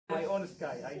My own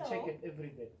Sky, I So- check it every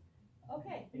day.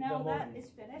 Okay, In now the that morning. is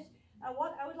finished.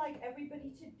 What I would like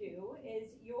everybody to do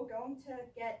is you're going to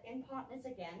get in partners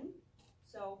again.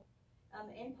 So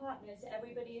in partners,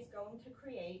 everybody is going to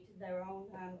create their own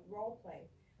role play.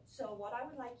 So what I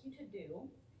would like you to do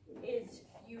is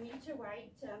you need to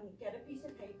write, get a piece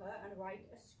of paper and write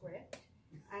a script,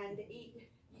 and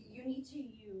you need to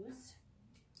use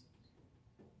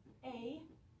a,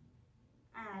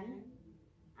 an,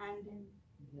 and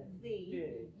the.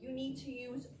 You need to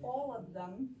use all of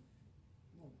them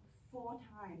 4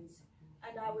 times.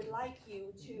 And I would like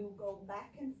you to go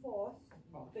back and forth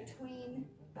between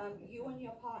you and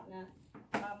your partner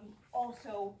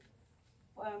also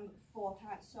 4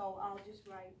 times. So I'll just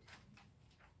write,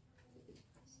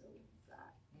 so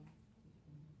that.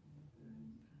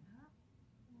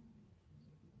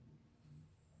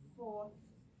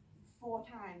 4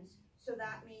 times. So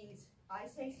that means I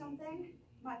say something,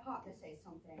 my partner says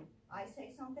something. I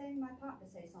say something, my partner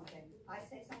says something. I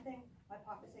say something, my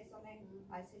partner says something.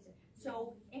 I say something.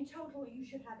 So in total, you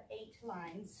should have 8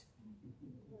 lines.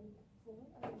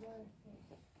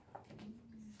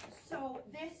 So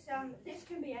this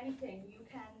can be anything. You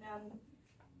can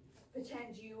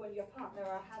pretend you and your partner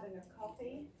are having a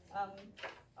coffee.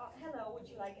 Hello, would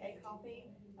you like a coffee?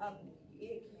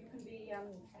 You can be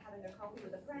having a coffee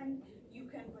with a friend. You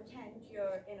can pretend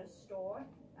you're in a store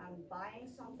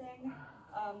buying something.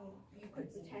 You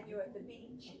could pretend you're at the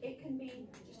beach. It can be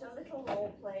just a little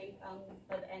role play of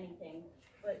anything.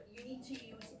 But you need to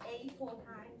use a 4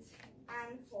 times,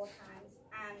 and 4 times,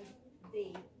 and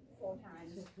the 4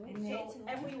 times. So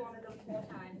every one of them 4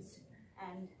 times,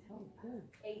 and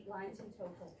 8 lines in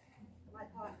total. My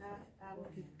partner,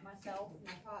 myself,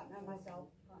 my partner, myself,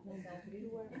 myself.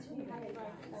 Until you have 8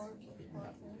 lines.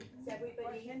 Does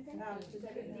everybody understand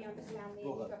the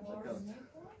instructions?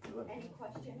 Any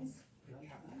questions?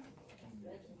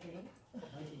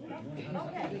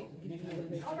 Okay.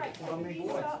 All right. So we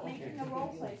start making a role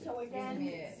play. So again,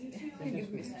 you two,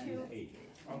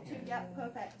 yeah,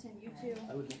 perfect, and you two,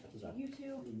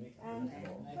 and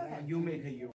perfect. You make a